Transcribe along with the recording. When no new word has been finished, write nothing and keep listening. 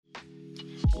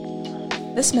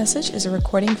This message is a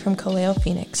recording from Kaleo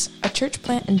Phoenix, a church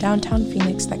plant in downtown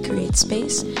Phoenix that creates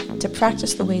space to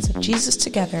practice the ways of Jesus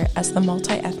together as the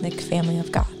multi-ethnic family of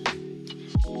God.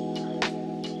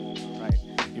 Right.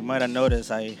 You might have noticed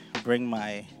I bring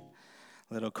my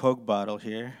little Coke bottle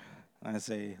here. I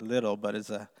say little, but it's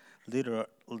a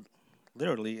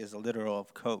literally is a literal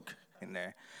of Coke in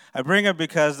there. I bring it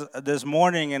because this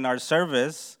morning in our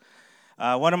service,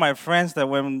 one of my friends that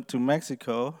went to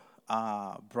Mexico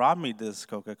brought me this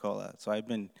Coca-Cola. So I've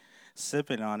been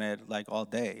sipping on it like all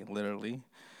day, literally.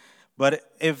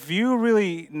 But if you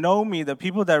really know me, the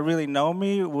people that really know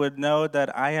me would know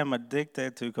that I am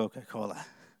addicted to Coca-Cola.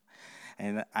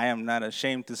 And I am not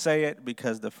ashamed to say it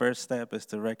because the first step is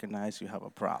to recognize you have a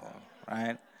problem,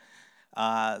 right?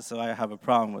 So I have a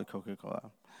problem with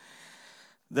Coca-Cola.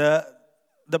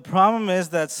 The problem is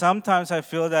that sometimes I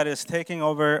feel that it's taking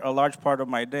over a large part of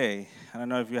my day. I don't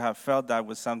know if you have felt that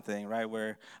with something, right?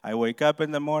 Where I wake up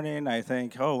in the morning, I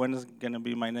think, oh, when is going to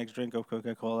be my next drink of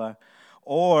Coca-Cola?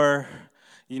 Or,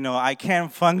 I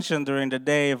can't function during the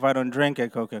day if I don't drink a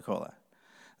Coca-Cola.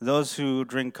 Those who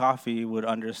drink coffee would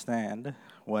understand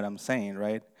what I'm saying,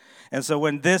 right? And so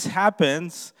when this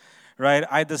happens, right,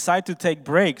 I decide to take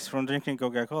breaks from drinking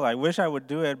Coca-Cola. I wish I would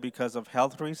do it because of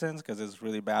health reasons, because it's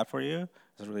really bad for you.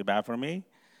 It's really bad for me.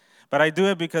 But I do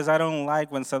it because I don't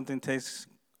like when something takes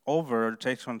over or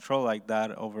takes control like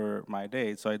that over my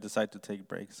day, so I decide to take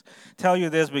breaks. Tell you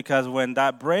this because when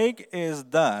that break is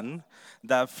done,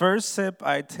 that first sip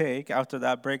I take after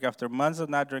that break, after months of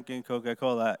not drinking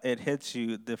Coca-Cola, it hits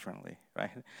you differently,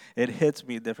 right? It hits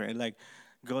me differently. Like,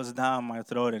 goes down my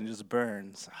throat and just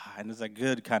burns. And it's a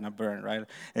good kind of burn, right?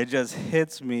 It just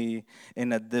hits me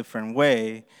in a different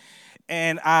way.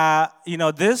 And,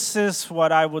 this is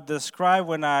what I would describe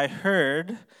when I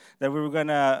heard that we were going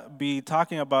to be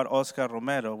talking about Oscar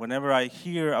Romero. Whenever I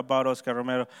hear about Oscar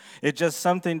Romero, it's just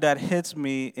something that hits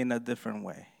me in a different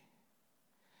way.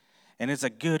 And it's a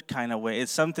good kind of way.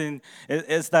 It's something,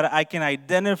 it's that I can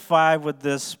identify with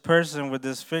this person, with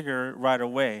this figure right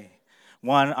away.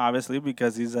 One, obviously,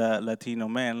 because he's a Latino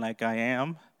man like I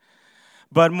am.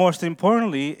 But most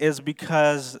importantly is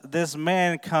because this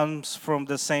man comes from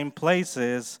the same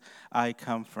places I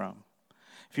come from.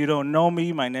 If you don't know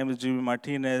me, my name is Jimmy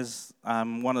Martinez.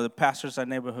 I'm one of the pastors at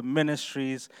Neighborhood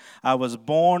Ministries. I was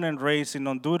born and raised in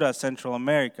Honduras, Central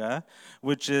America,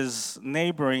 which is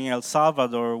neighboring El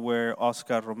Salvador, where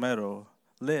Oscar Romero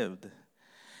lived.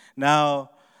 Now,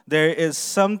 there is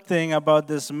something about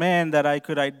this man that I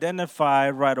could identify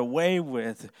right away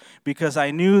with because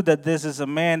I knew that this is a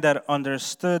man that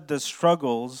understood the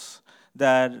struggles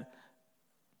that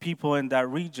people in that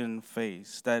region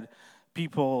face, that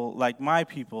people like my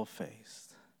people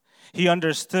faced. He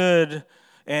understood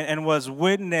and was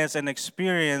witness and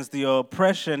experienced the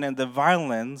oppression and the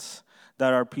violence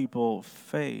that our people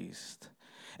faced.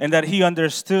 And that he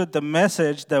understood the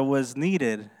message that was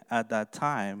needed at that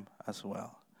time as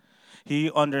well.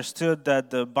 He understood that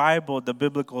the Bible, the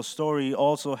biblical story,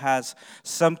 also has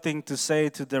something to say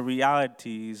to the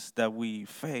realities that we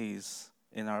face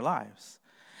in our lives.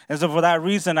 And so for that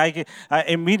reason, I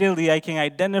can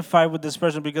identify with this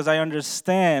person because I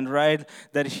understand, right,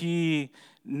 that he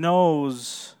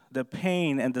knows the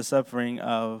pain and the suffering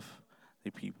of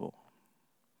the people.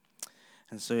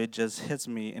 And so it just hits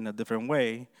me in a different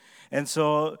way. And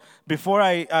so before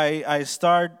I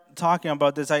start talking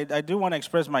about this, I do want to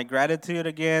express my gratitude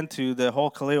again to the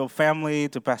whole Kaleo family,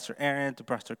 to Pastor Aaron, to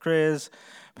Pastor Chris,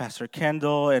 Pastor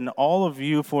Kendall, and all of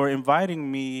you for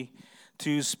inviting me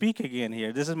to speak again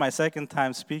here. This is my second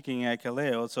time speaking at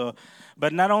Kaleo.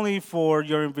 But not only for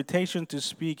your invitation to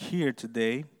speak here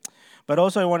today, but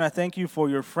also I want to thank you for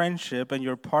your friendship and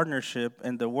your partnership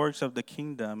in the works of the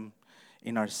kingdom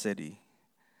in our city.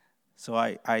 So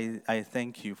I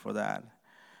thank you for that.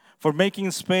 For making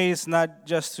space not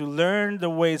just to learn the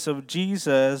ways of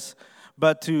Jesus,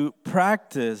 but to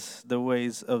practice the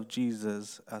ways of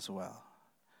Jesus as well.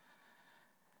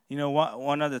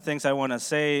 One of the things I want to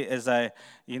say is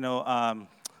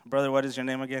brother, what is your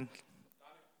name again?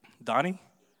 Donnie?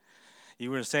 You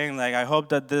were saying, I hope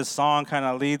that this song kind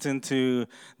of leads into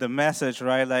the message,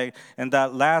 right? And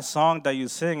that last song that you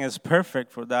sing is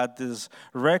perfect for that, this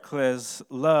reckless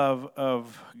love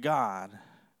of God,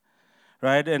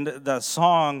 right? And the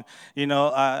song,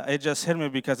 it just hit me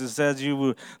because it says you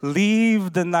will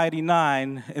leave the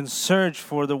 99 and search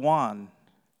for the one,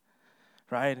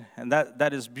 right? And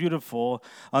that is beautiful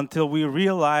until we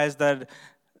realize that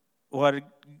what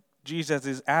Jesus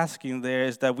is asking there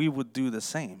is that we would do the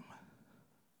same.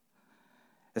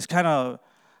 It's kind of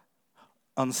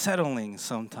unsettling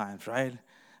sometimes, right?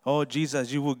 Oh,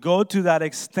 Jesus, you will go to that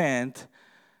extent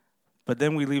But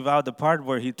then we leave out the part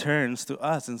where he turns to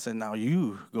us and says, now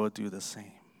you go do the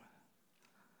same.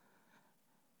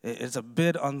 It's a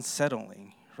bit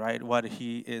unsettling, right, what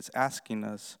he is asking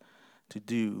us to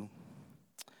do.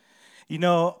 You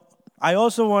know, I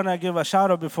also want to give a shout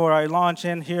out before I launch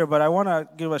in here, but I want to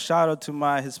give a shout out to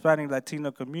my Hispanic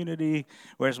Latino community.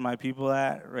 Where's my people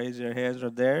at? Raise your hands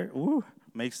right there. Ooh,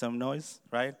 make some noise,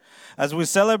 right? As we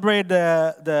celebrate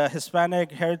the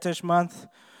Hispanic Heritage Month,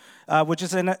 which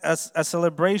is a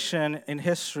celebration in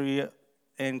history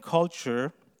and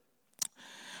culture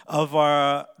of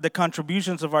the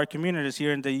contributions of our communities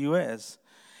here in the U.S.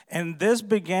 And this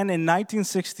began in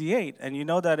 1968, and you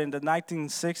know that in the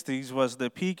 1960s was the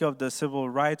peak of the civil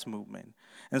rights movement.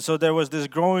 And so there was this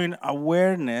growing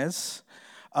awareness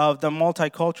of the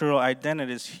multicultural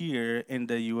identities here in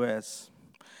the U.S.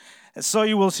 And so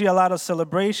you will see a lot of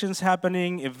celebrations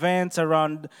happening, events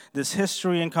around this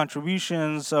history and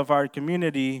contributions of our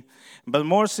community, but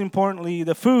most importantly,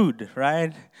 the food,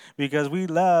 right? Because we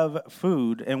love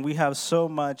food, and we have so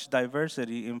much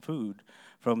diversity in food.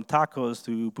 From tacos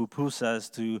to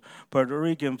pupusas to Puerto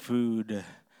Rican food.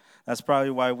 That's probably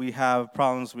why we have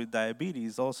problems with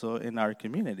diabetes also in our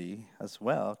community as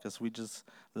well, because we just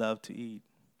love to eat.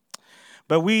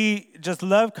 But we just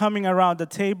love coming around the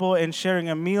table and sharing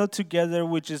a meal together,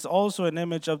 which is also an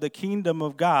image of the kingdom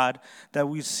of God that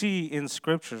we see in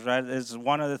scriptures, right? It's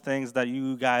one of the things that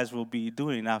you guys will be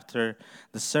doing after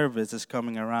the service is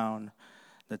coming around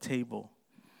the table.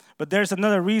 But there's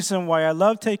another reason why I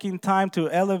love taking time to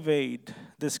elevate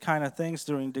this kind of things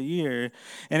during the year.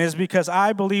 And it's because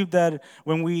I believe that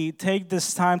when we take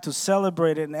this time to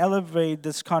celebrate and elevate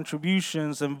these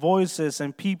contributions and voices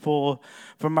and people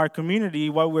from our community,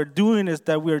 what we're doing is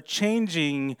that we're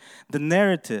changing the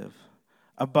narrative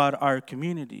about our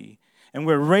community. And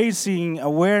we're raising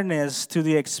awareness to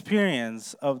the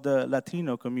experience of the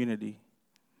Latino community.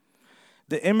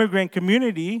 The immigrant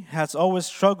community has always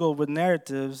struggled with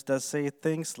narratives that say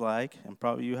things like, and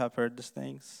probably you have heard these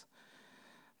things,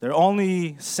 they're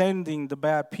only sending the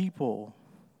bad people,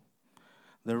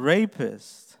 the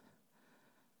rapists.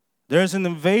 There's an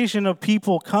invasion of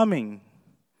people coming.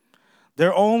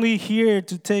 They're only here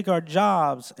to take our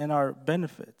jobs and our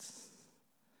benefits.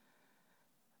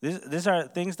 These are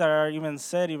things that are even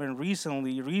said even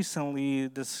recently.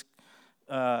 Recently,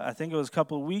 I think it was a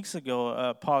couple of weeks ago,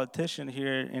 a politician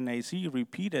here in AC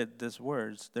repeated these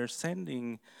words. They're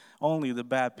sending only the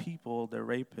bad people, the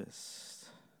rapists.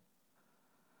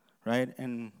 Right?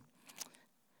 And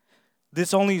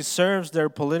this only serves their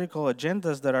political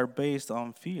agendas that are based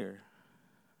on fear.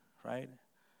 Right?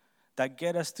 That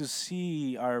get us to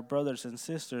see our brothers and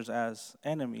sisters as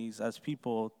enemies, as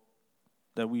people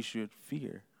that we should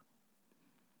fear.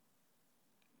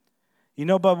 You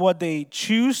know, but what they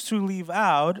choose to leave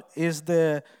out is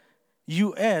the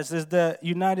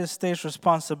United States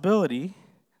responsibility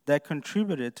that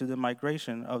contributed to the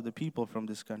migration of the people from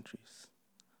these countries.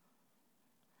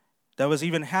 That was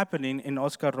even happening in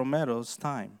Oscar Romero's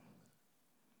time.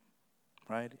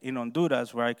 Right? In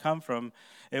Honduras, where I come from,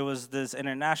 it was this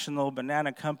international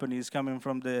banana companies coming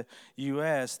from the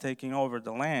U.S. taking over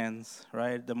the lands,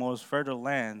 right? The most fertile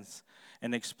lands,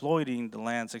 and exploiting the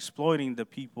lands, exploiting the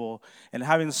people, and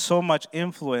having so much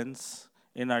influence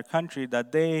in our country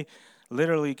that they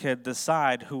literally could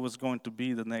decide who was going to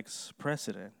be the next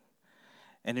president.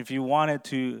 And if you wanted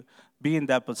to be in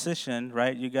that position,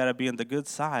 right, you got to be on the good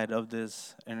side of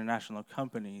these international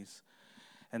companies.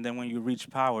 And then when you reach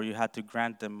power, you had to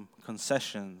grant them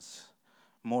concessions,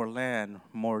 more land,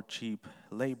 more cheap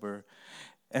labor.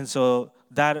 And so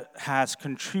that has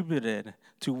contributed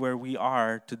to where we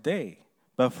are today.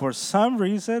 But for some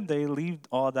reason, they leave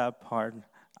all that part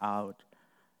out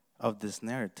of these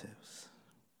narratives,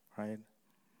 right?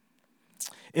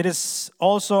 It is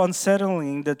also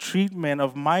unsettling the treatment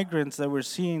of migrants that we're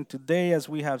seeing today, as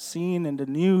we have seen in the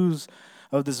news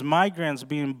of these migrants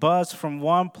being bused from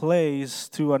one place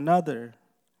to another,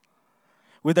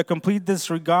 with a complete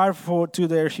disregard to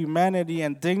their humanity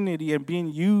and dignity, and being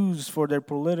used for their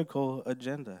political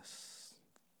agendas.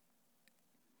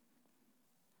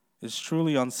 It's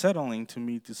truly unsettling to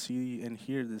me to see and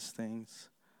hear these things.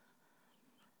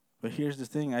 But here's the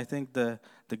thing, I think the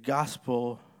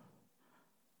gospel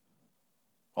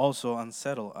also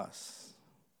unsettle us.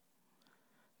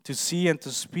 To see and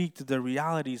to speak to the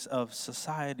realities of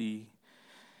society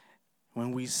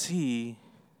when we see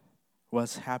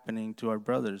what's happening to our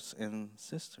brothers and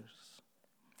sisters.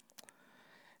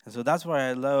 And so that's why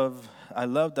I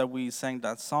love that we sang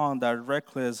that song, that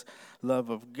reckless love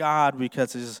of God,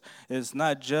 because it's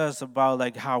not just about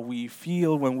like how we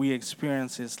feel when we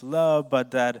experience His love,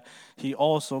 but that He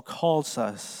also calls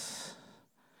us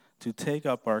to take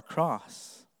up our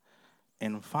cross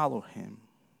and follow him.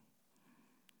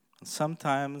 And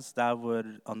sometimes that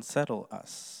would unsettle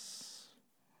us,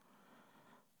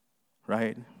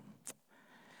 right?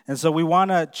 And so we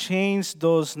want to change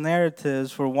those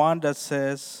narratives for one that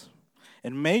says,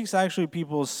 it makes actually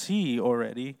people see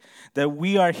already that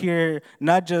we are here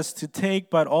not just to take,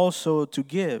 but also to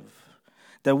give.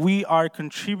 That we are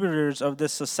contributors of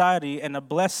this society and a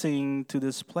blessing to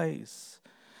this place.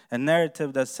 A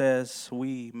narrative that says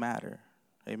we matter.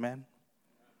 Amen?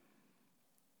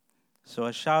 So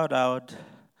a shout out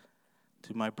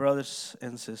to my brothers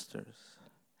and sisters.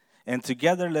 And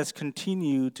together, let's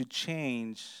continue to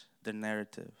change the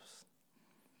narratives.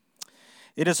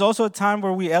 It is also a time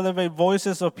where we elevate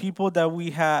voices of people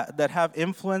that have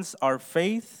influenced our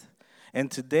faith.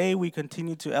 And today, we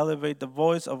continue to elevate the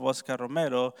voice of Oscar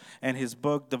Romero and his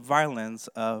book, The Violence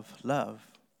of Love.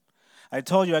 I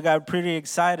told you I got pretty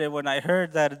excited when I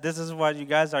heard that this is what you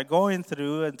guys are going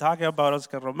through and talking about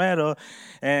Oscar Romero,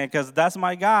 and because that's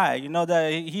my guy. You know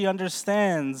that he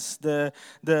understands the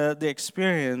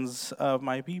experience of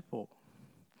my people.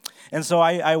 And so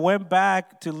I went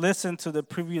back to listen to the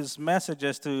previous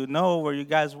messages to know where you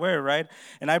guys were, right?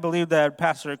 And I believe that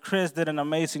Pastor Chris did an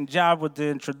amazing job with the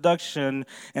introduction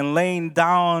and laying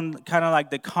down kind of like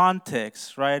the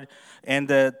context, right? And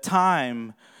the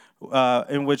time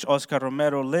in which Oscar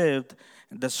Romero lived,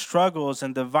 the struggles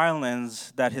and the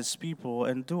violence that his people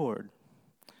endured.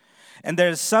 And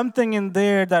there's something in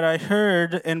there that I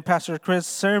heard in Pastor Chris'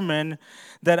 sermon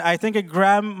that I think it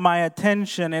grabbed my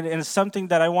attention, and it's something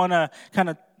that I want to kind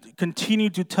of continue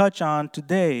to touch on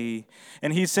today.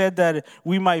 And he said that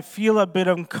we might feel a bit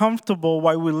uncomfortable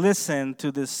while we listen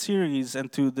to this series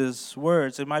and to these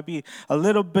words. It might be a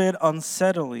little bit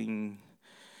unsettling.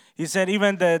 He said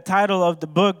even the title of the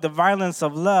book, The Violence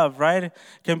of Love, right,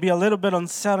 can be a little bit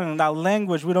unsettling. That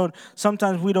language,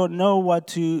 sometimes we don't know what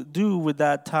to do with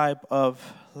that type of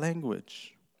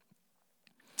language.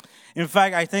 In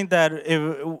fact, I think that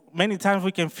many times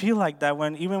we can feel like that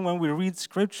even when we read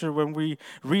Scripture, when we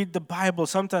read the Bible,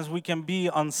 sometimes we can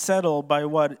be unsettled by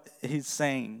what he's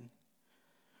saying,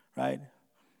 right?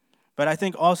 But I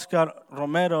think Oscar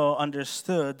Romero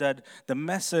understood that the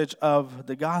message of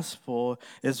the gospel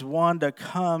is one that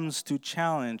comes to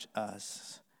challenge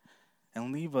us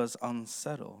and leave us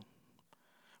unsettled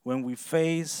when we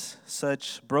face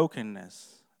such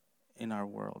brokenness in our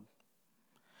world.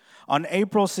 On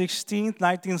April 16th,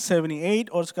 1978,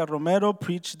 Oscar Romero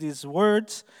preached these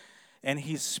words, and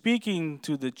he's speaking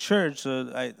to the church.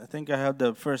 So I think I have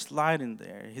the first slide in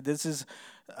there. This is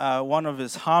one of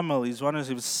his homilies, one of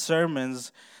his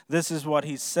sermons. This is what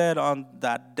he said on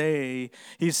that day.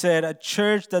 He said, a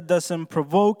church that doesn't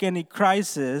provoke any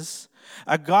crisis,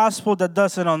 a gospel that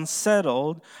doesn't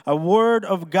unsettle, a word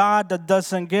of God that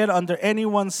doesn't get under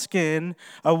anyone's skin,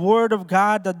 a word of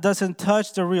God that doesn't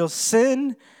touch the real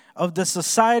sin of the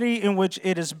society in which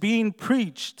it is being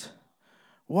preached.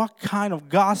 What kind of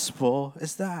gospel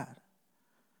is that?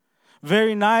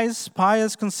 Very nice,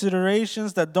 pious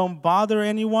considerations that don't bother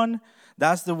anyone.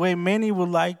 That's the way many would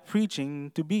like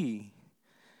preaching to be.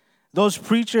 Those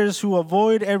preachers who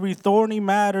avoid every thorny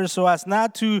matter so as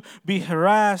not to be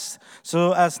harassed,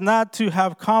 so as not to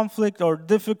have conflict or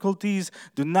difficulties,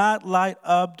 do not light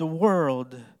up the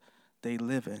world they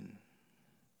live in.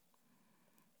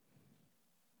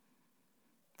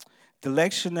 The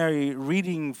lectionary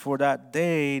reading for that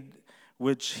day,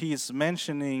 which he's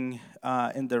mentioning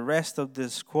in the rest of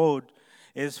this quote,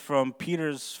 is from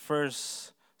Peter's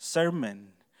first sermon.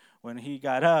 When he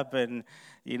got up and,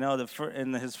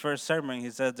 in his first sermon,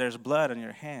 he said, there's blood on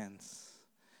your hands.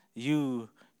 You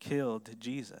killed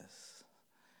Jesus.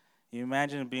 You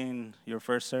imagine being your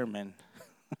first sermon.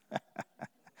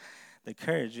 The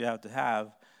courage you have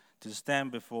to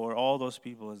stand before all those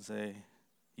people and say,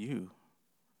 you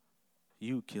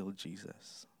killed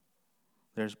Jesus.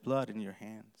 There's blood in your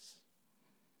hands.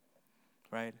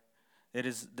 Right? It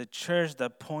is the church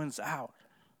that points out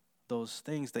those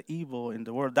things, the evil in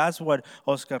the world. That's what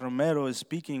Oscar Romero is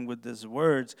speaking with these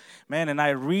words. Man, and I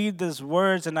read these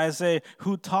words and I say,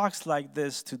 who talks like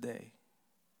this today?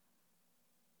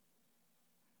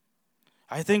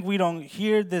 I think we don't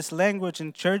hear this language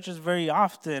in churches very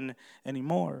often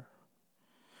anymore.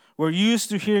 We're used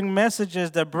to hearing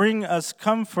messages that bring us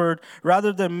comfort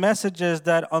rather than messages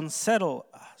that unsettle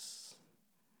us.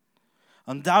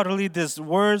 Undoubtedly, these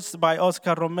words by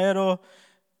Oscar Romero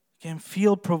can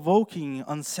feel provoking,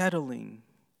 unsettling,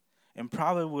 and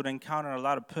probably would encounter a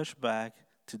lot of pushback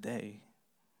today.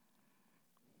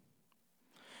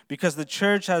 Because the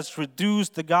church has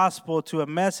reduced the gospel to a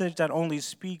message that only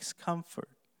speaks comfort.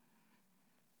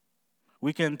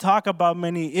 We can talk about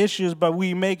many issues, but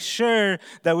we make sure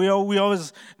that we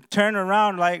always turn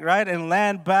around, right, and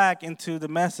land back into the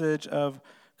message of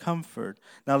comfort.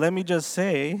 Now, let me just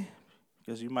say,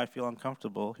 because you might feel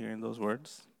uncomfortable hearing those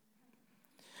words,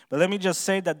 but let me just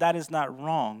say that is not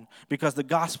wrong, because the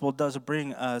gospel does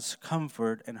bring us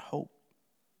comfort and hope.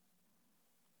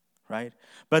 Right?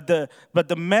 But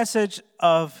the message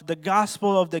of the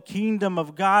gospel of the kingdom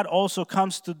of God also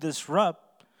comes to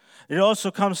disrupt. It also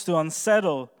comes to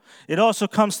unsettle. It also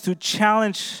comes to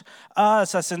challenge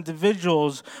us as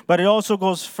individuals, but it also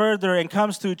goes further and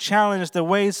comes to challenge the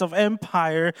ways of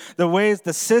empire,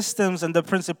 the systems and the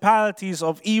principalities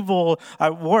of evil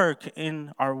at work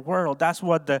in our world. That's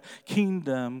what the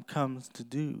kingdom comes to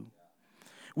do.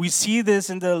 We see this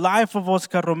in the life of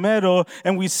Oscar Romero,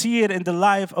 and we see it in the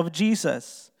life of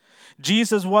Jesus.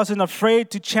 Jesus wasn't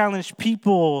afraid to challenge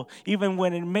people, even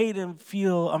when it made him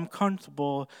feel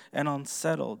uncomfortable and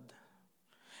unsettled.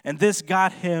 And this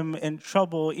got him in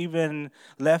trouble, even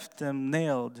left him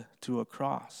nailed to a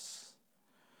cross.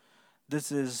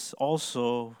 This is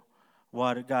also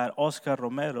what got Oscar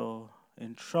Romero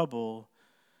in trouble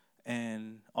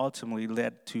and ultimately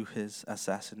led to his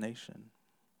assassination.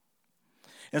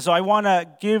 And so I want to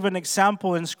give an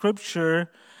example in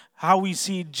Scripture how we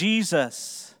see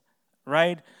Jesus,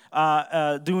 right,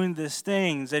 doing these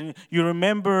things. And you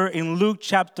remember in Luke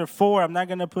chapter 4, I'm not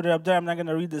going to put it up there, I'm not going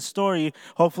to read the story.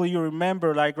 Hopefully you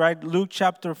remember, right, Luke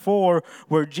chapter 4,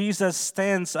 where Jesus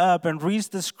stands up and reads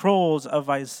the scrolls of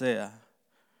Isaiah.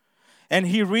 And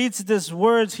he reads these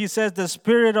words. He says, "The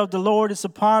Spirit of the Lord is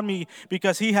upon me,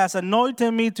 because he has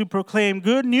anointed me to proclaim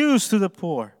good news to the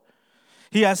poor.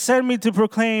 He has sent me to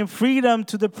proclaim freedom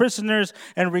to the prisoners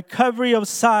and recovery of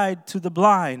sight to the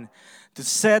blind, to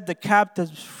set the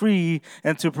captives free,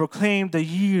 and to proclaim the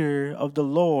year of the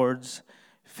Lord's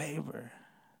favor."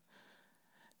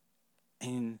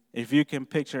 And if you can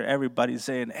picture everybody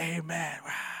saying, "Amen,"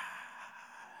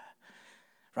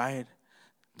 right?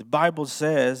 The Bible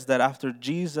says that after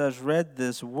Jesus read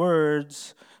these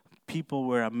words, people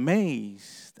were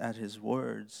amazed at his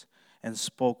words and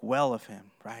spoke well of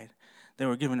him, right? They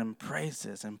were giving him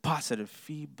praises and positive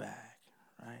feedback,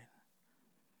 right?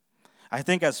 I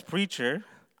think as preachers,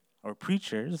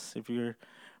 if you're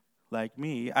like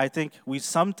me, I think we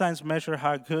sometimes measure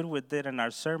how good we did in our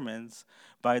sermons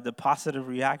by the positive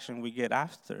reaction we get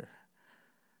after.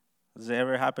 Does it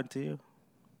ever happen to you?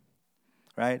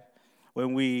 Right?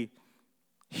 When we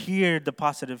hear the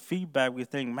positive feedback, we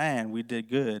think, man, we did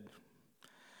good.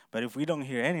 But if we don't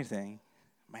hear anything,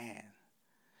 man,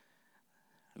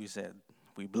 we said,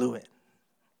 we blew it.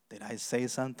 Did I say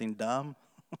something dumb?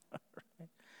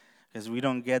 Because we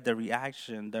don't get the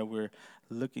reaction that we're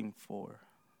looking for.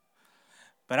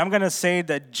 But I'm going to say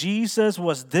that Jesus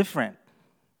was different.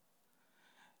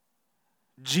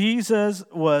 Jesus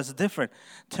was different.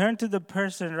 Turn to the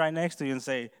person right next to you and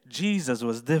say, Jesus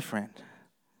was different.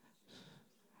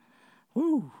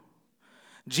 Woo.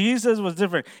 Jesus was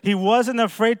different. He wasn't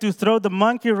afraid to throw the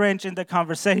monkey wrench in the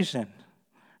conversation,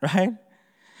 right?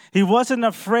 He wasn't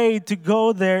afraid to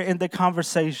go there in the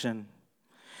conversation.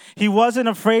 He wasn't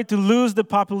afraid to lose the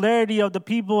popularity of the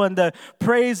people and the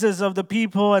praises of the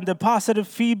people and the positive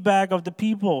feedback of the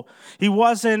people. He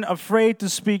wasn't afraid to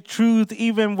speak truth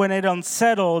even when it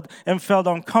unsettled and felt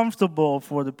uncomfortable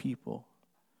for the people.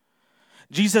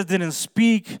 Jesus didn't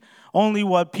speak only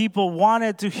what people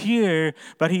wanted to hear,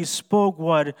 but he spoke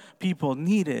what people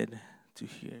needed to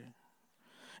hear.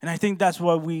 And I think that's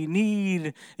what we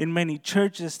need in many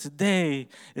churches today.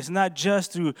 It's not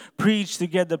just to preach to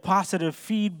get the positive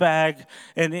feedback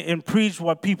and preach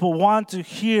what people want to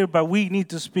hear, but we need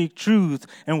to speak truth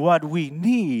and what we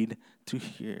need to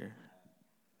hear.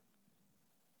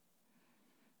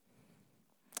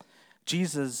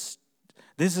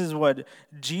 This is what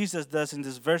Jesus does in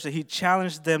this verse. He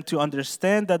challenged them to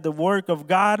understand that the work of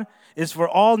God is for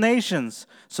all nations.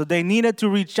 So they needed to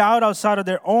reach out outside of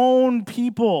their own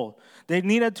people. They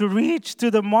needed to reach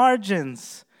to the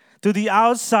margins, to the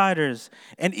outsiders,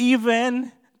 and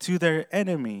even to their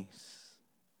enemies.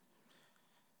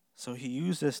 So he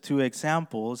uses two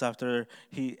examples after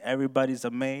everybody's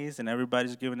amazed and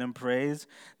everybody's giving him praise.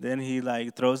 Then he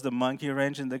throws the monkey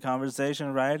wrench in the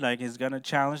conversation, right? He's going to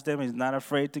challenge them. He's not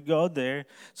afraid to go there.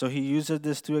 So he uses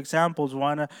these two examples.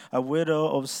 One, a widow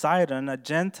of Sidon, a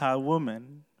Gentile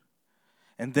woman.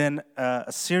 And then a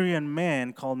Syrian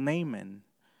man called Naaman,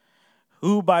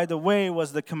 who, by the way,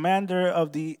 was the commander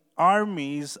of the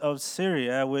armies of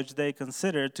Syria, which they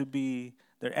considered to be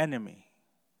their enemy.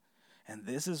 And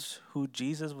this is who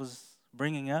Jesus was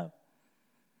bringing up.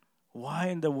 Why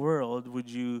in the world would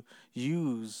you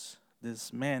use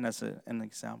this man as an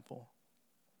example?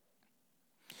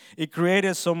 It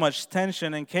created so much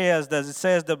tension and chaos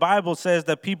that the Bible says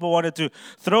that people wanted to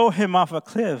throw him off a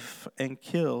cliff and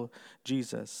kill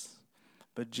Jesus.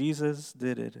 But Jesus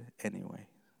did it anyway.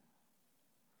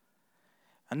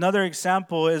 Another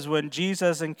example is when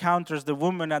Jesus encounters the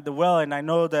woman at the well, and I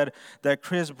know that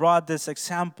Chris brought this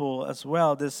example as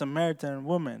well, this Samaritan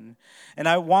woman. And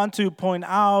I want to point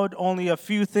out only a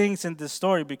few things in this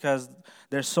story because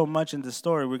there's so much in the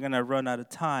story, we're going to run out of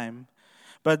time.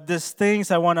 But these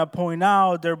things I want to point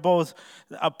out, they're both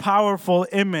a powerful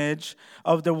image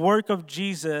of the work of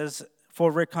Jesus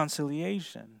for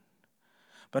reconciliation.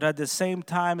 But at the same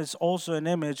time, it's also an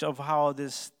image of how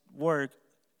this work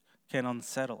can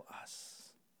unsettle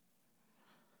us,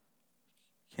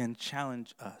 can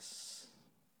challenge us,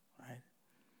 right?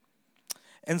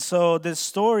 And so this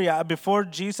story, before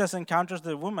Jesus encounters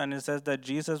the woman, it says that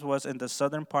Jesus was in the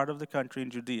southern part of the country in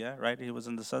Judea, right? He was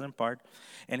in the southern part,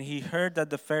 and he heard that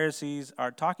the Pharisees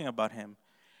are talking about him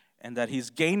and that he's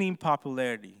gaining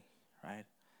popularity, right?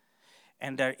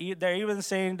 And they're even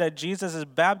saying that Jesus is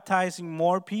baptizing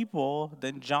more people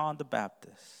than John the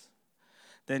Baptist.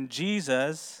 Then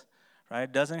Jesus,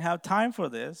 right, doesn't have time for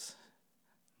this.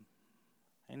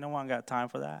 Ain't no one got time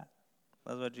for that.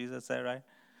 That's what Jesus said, right?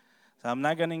 So I'm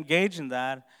not going to engage in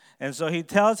that. And so he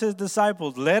tells his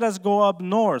disciples, let us go up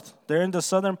north. They're in the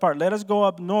southern part. Let us go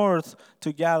up north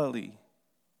to Galilee.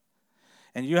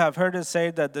 And you have heard it say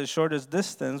that the shortest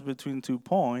distance between 2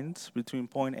 points, between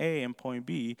point A and point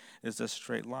B, is a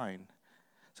straight line.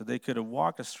 So they could have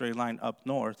walked a straight line up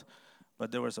north,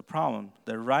 but there was a problem.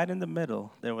 That right in the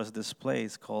middle, there was this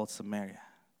place called Samaria.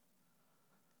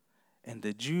 And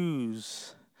the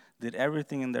Jews did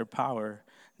everything in their power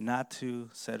not to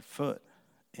set foot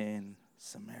in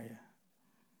Samaria,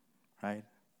 right?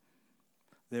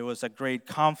 There was a great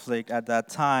conflict at that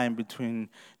time between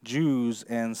Jews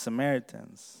and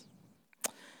Samaritans.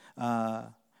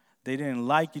 They didn't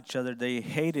like each other. They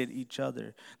hated each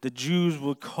other. The Jews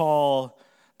would call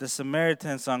the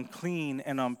Samaritans unclean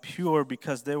and impure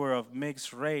because they were of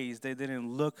mixed race. They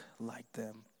didn't look like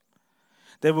them.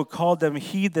 They would call them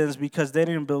heathens because they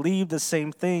didn't believe the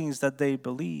same things that they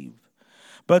believed.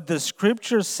 But the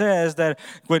scripture says that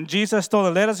when Jesus told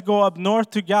them, let us go up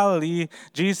north to Galilee,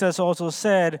 Jesus also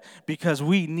said, because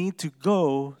we need to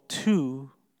go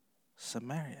to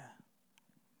Samaria.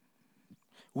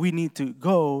 We need to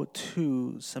go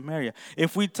to Samaria.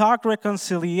 If we talk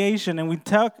reconciliation and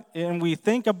we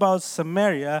think about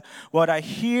Samaria, what I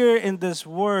hear in this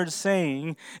word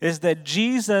saying is that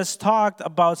Jesus talked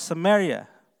about Samaria.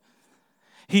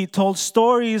 He told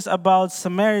stories about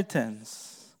Samaritans.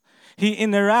 He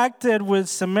interacted with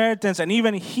Samaritans and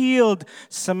even healed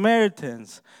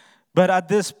Samaritans. But at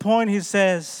this point, he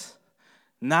says,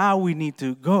 now we need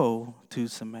to go to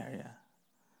Samaria.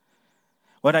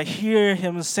 What I hear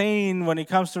him saying when it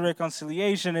comes to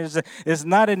reconciliation is it's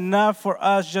not enough for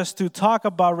us just to talk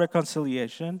about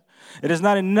reconciliation. It is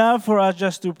not enough for us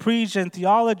just to preach and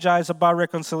theologize about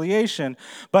reconciliation.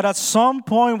 But at some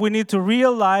point, we need to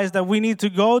realize that we need to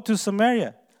go to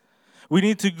Samaria. We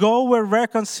need to go where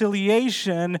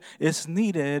reconciliation is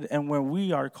needed and where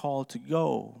we are called to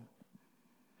go,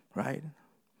 right?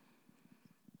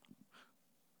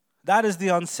 That is the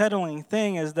unsettling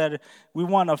thing, is that we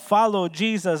want to follow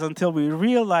Jesus until we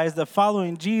realize that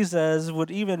following Jesus would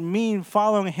even mean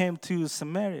following him to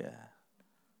Samaria,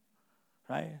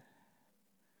 right?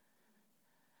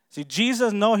 See,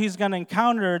 Jesus knows he's going to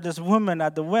encounter this woman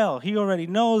at the well. He already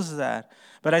knows that.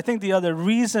 But I think the other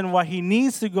reason why he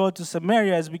needs to go to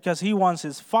Samaria is because he wants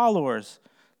his followers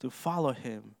to follow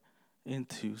him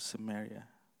into Samaria.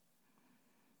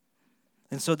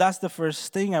 And so that's the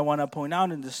first thing I want to point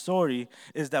out in the story,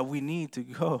 is that we need to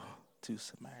go to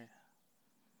Samaria,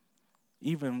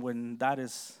 even when that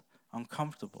is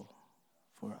uncomfortable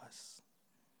for us.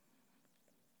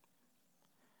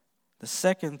 The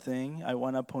second thing I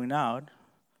want to point out,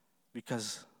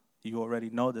 because you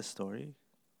already know the story,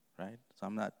 right? So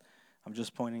I'm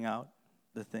just pointing out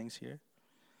the things here.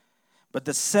 But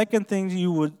the second thing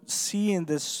you would see in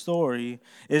this story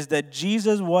is that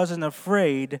Jesus wasn't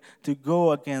afraid to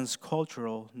go against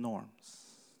cultural norms.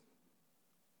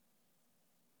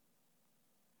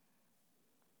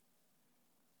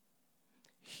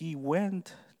 He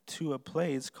went to a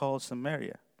place called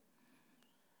Samaria.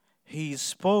 He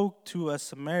spoke to a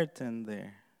Samaritan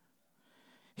there.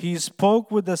 He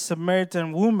spoke with a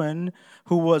Samaritan woman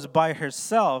who was by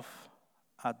herself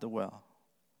at the well.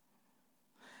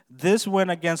 This went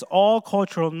against all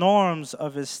cultural norms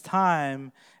of his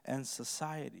time and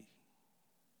society.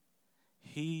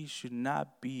 He should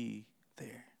not be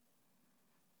there.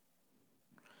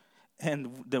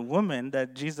 And the woman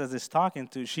that Jesus is talking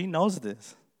to, she knows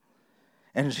this.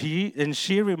 And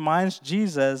she reminds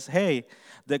Jesus, hey,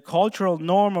 the cultural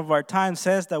norm of our time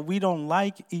says that we don't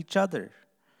like each other.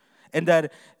 And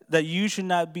that you should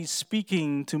not be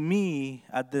speaking to me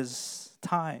at this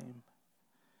time.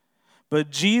 But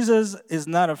Jesus is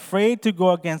not afraid to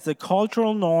go against the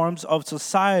cultural norms of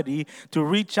society to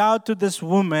reach out to this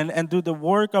woman and do the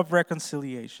work of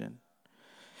reconciliation.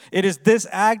 It is this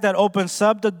act that opens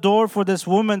up the door for this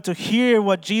woman to hear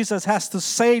what Jesus has to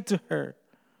say to her,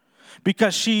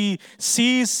 because she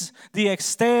sees the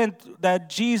extent that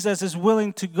Jesus is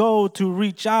willing to go to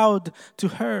reach out to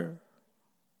her.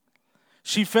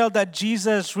 She felt that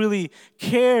Jesus really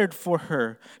cared for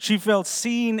her. She felt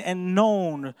seen and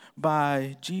known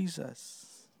by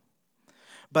Jesus.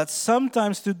 But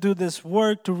sometimes to do this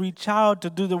work, to reach out, to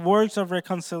do the works of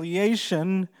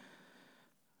reconciliation,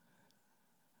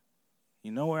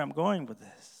 you know where I'm going with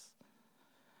this,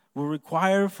 will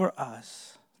require for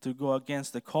us to go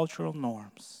against the cultural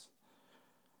norms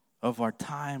of our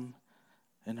time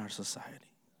and our society.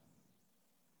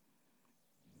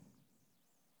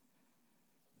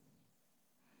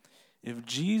 If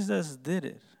Jesus did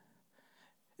it,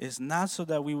 it's not so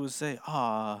that we would say,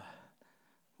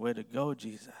 way to go,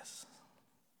 Jesus.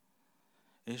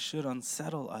 It should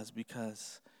unsettle us,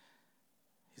 because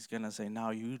he's going to say,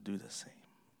 now you do the same.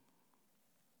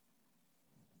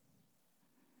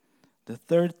 The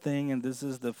third thing, and this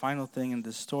is the final thing in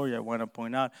this story I want to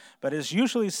point out, but it's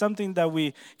usually something that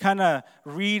we kind of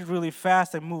read really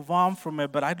fast and move on from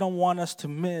it, but I don't want us to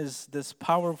miss this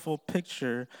powerful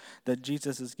picture that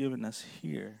Jesus is giving us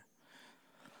here.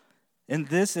 And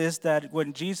this is that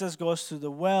when Jesus goes to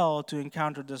the well to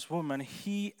encounter this woman,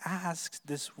 he asks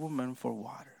this woman for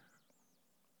water.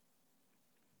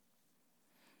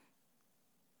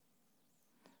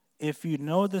 If you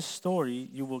know the story,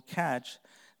 you will catch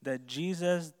that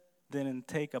Jesus didn't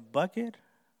take a bucket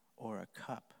or a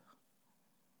cup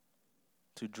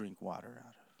to drink water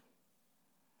out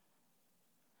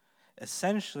of.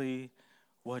 Essentially,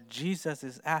 what Jesus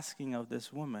is asking of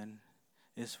this woman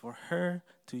is for her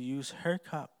to use her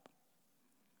cup,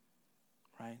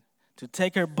 right? To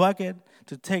take her bucket,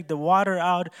 to take the water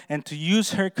out, and to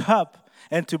use her cup,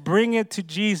 and to bring it to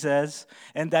Jesus,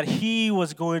 and that he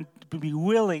was going to be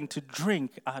willing to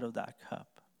drink out of that cup.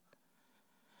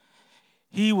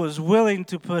 He was willing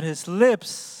to put his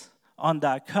lips on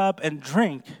that cup and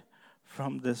drink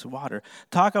from this water.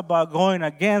 Talk about going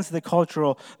against the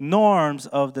cultural norms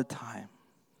of the time.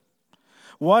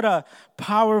 What a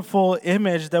powerful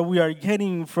image that we are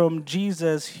getting from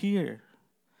Jesus here.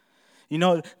 You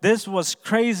know, this was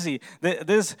crazy.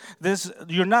 This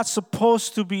you're not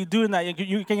supposed to be doing that.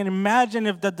 You can imagine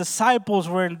if the disciples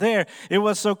weren't there. It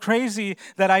was so crazy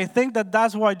that I think that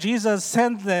that's why Jesus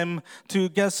sent them to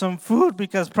get some food,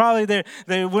 because probably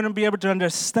they wouldn't be able to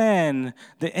understand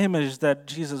the image that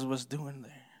Jesus was doing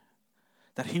there.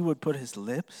 That he would put his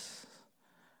lips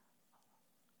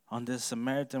on this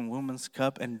Samaritan woman's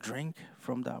cup and drink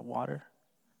from that water.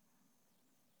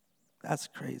 That's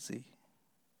crazy.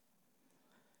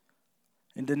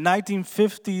 In the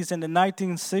 1950s and the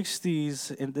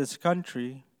 1960s in this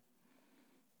country,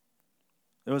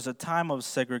 there was a time of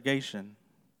segregation.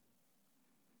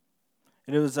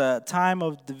 It was a time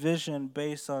of division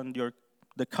based on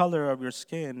the color of your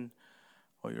skin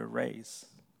or your race.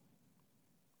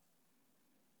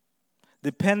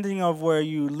 Depending on where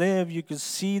you live, you could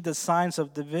see the signs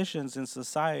of divisions in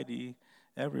society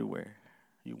everywhere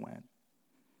you went.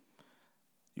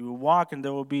 You would walk and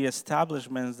there would be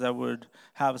establishments that would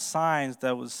have signs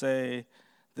that would say,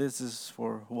 this is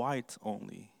for white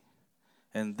only,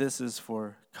 and this is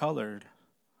for colored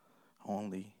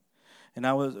only. And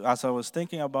as I was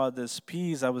thinking about this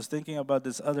piece, I was thinking about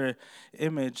this other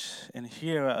image, and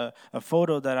here a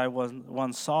photo that I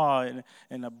once saw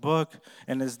in a book,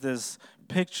 and it's this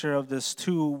picture of these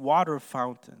two water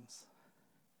fountains.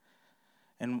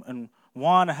 And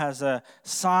one has a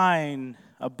sign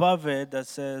above it that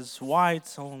says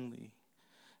whites only,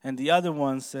 and the other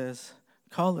one says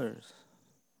colors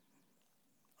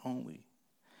only.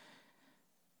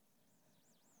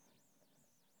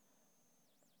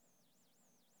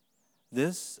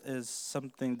 This is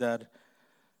something that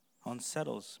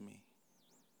unsettles me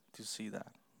to see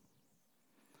that.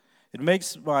 It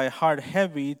makes my heart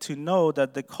heavy to know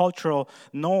that the cultural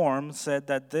norm said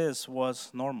that this was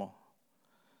normal,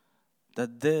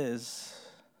 that this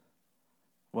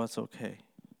was okay.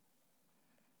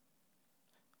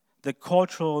 The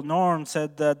cultural norm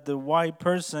said that the white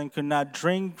person could not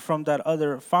drink from that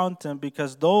other fountain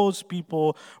because those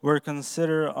people were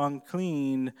considered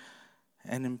unclean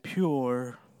and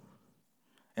impure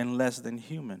and less than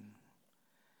human.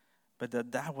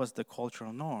 But that was the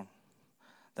cultural norm.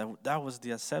 That was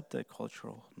the accepted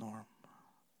cultural norm.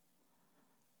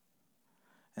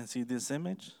 And see this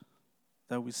image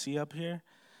that we see up here?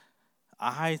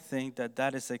 I think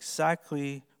that is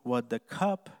exactly what the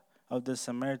cup of the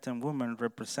Samaritan woman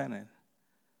represented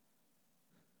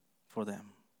for them.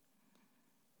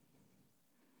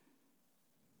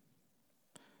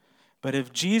 But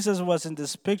if Jesus was in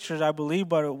this picture, I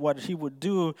believe what he would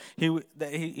do, he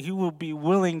would be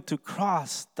willing to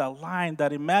cross the line,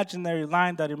 that imaginary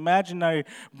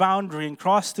boundary, and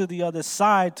cross to the other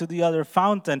side, to the other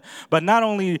fountain. But not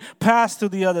only pass to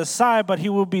the other side, but he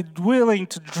would be willing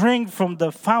to drink from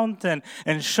the fountain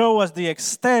and show us the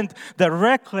extent, the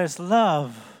reckless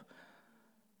love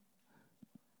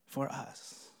for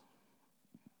us.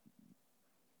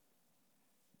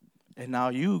 And now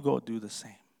you go do the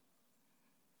same.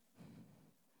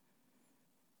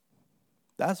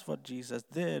 That's what Jesus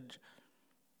did.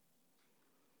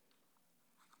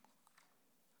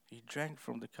 He drank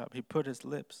from the cup. He put his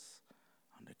lips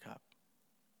on the cup.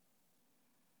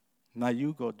 Now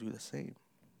you go do the same.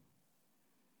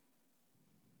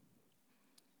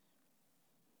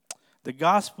 The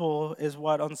gospel is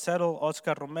what unsettled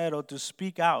Oscar Romero to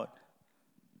speak out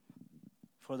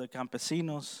for the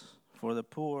campesinos, for the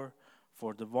poor,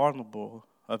 for the vulnerable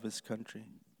of his country.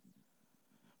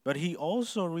 But he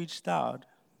also reached out,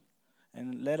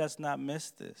 and let us not miss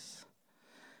this,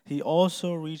 he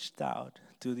also reached out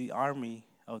to the army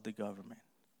of the government,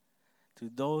 to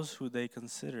those who they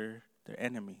consider their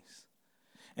enemies.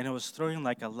 And it was throwing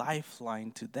like a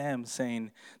lifeline to them,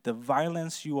 saying, the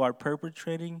violence you are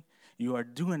perpetrating, you are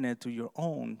doing it to your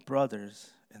own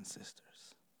brothers and sisters.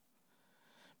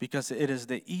 Because it is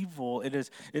the evil, it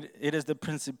is the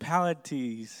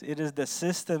principalities, it is the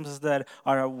systems that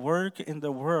are at work in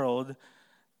the world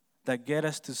that get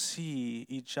us to see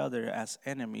each other as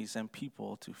enemies and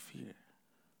people to fear.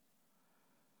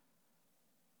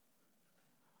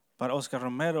 But Oscar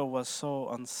Romero was so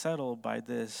unsettled by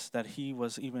this that he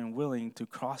was even willing to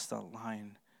cross that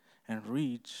line and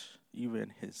reach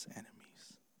even his enemies.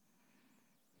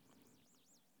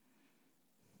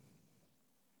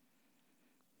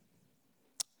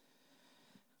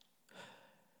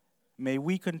 May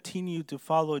we continue to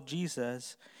follow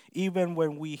Jesus even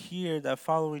when we hear that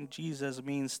following Jesus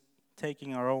means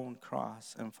taking our own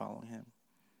cross and following him.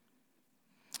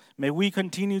 May we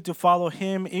continue to follow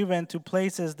him even to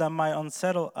places that might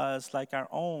unsettle us, like our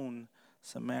own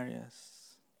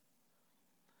Samarias.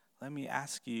 Let me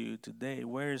ask you today,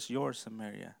 where is your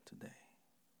Samaria today?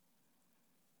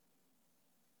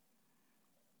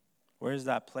 Where is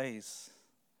that place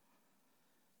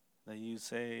that you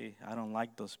say, I don't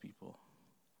like those people?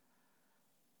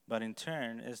 But in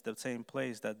turn, it's the same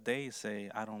place that they say,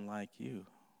 I don't like you.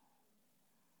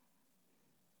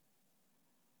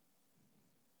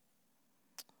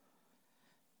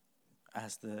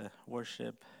 As the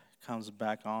worship comes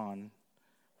back on,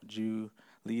 would you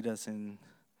lead us in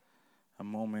a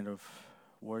moment of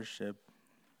worship?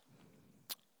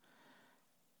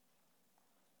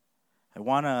 I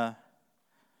want to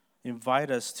invite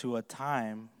us to a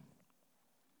time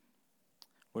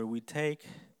where we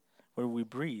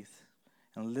breathe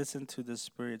and listen to the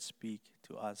Spirit speak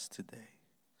to us today.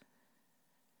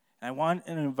 I want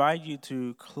to invite you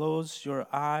to close your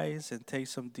eyes and take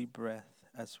some deep breath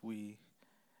as we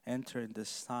enter in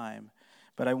this time.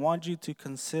 But I want you to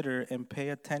consider and pay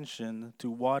attention to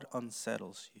what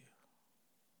unsettles you.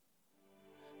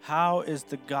 How is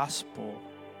the gospel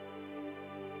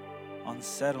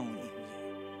unsettling you?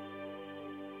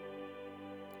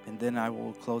 And then I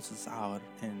will close this out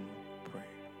in prayer.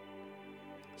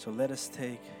 So let us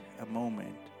take a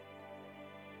moment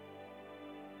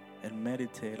and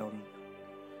meditate on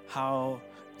how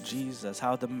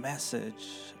the message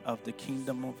of the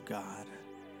kingdom of God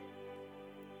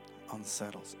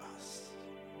unsettles us.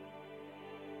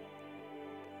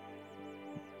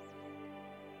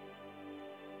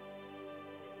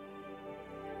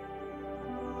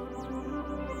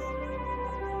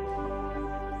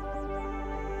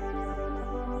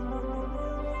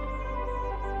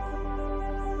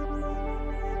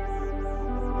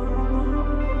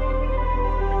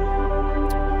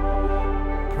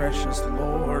 Precious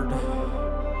Lord,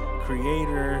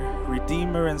 Creator,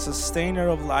 Redeemer, and Sustainer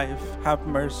of life, have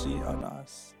mercy on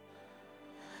us.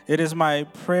 It is my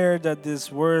prayer that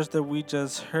these words that we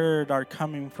just heard are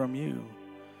coming from you.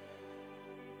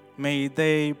 May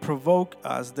they provoke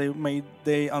us, may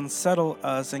they unsettle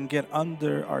us and get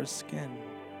under our skin.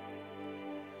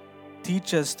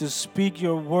 Teach us to speak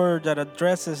your word that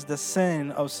addresses the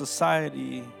sin of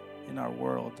society in our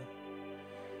world.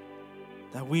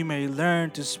 that we may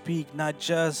learn to speak not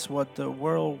just what the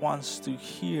world wants to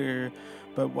hear,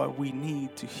 but what we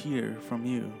need to hear from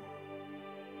you.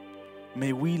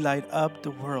 May we light up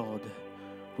the world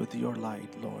with your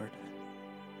light, Lord.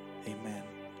 Amen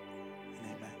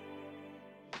and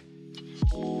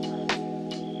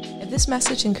amen. If this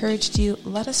message encouraged you,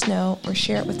 let us know or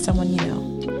share it with someone you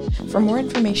know. For more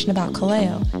information about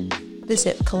Kaleo,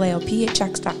 visit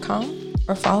kaleophx.com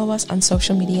or follow us on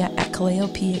social media at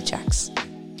KaleoPHX.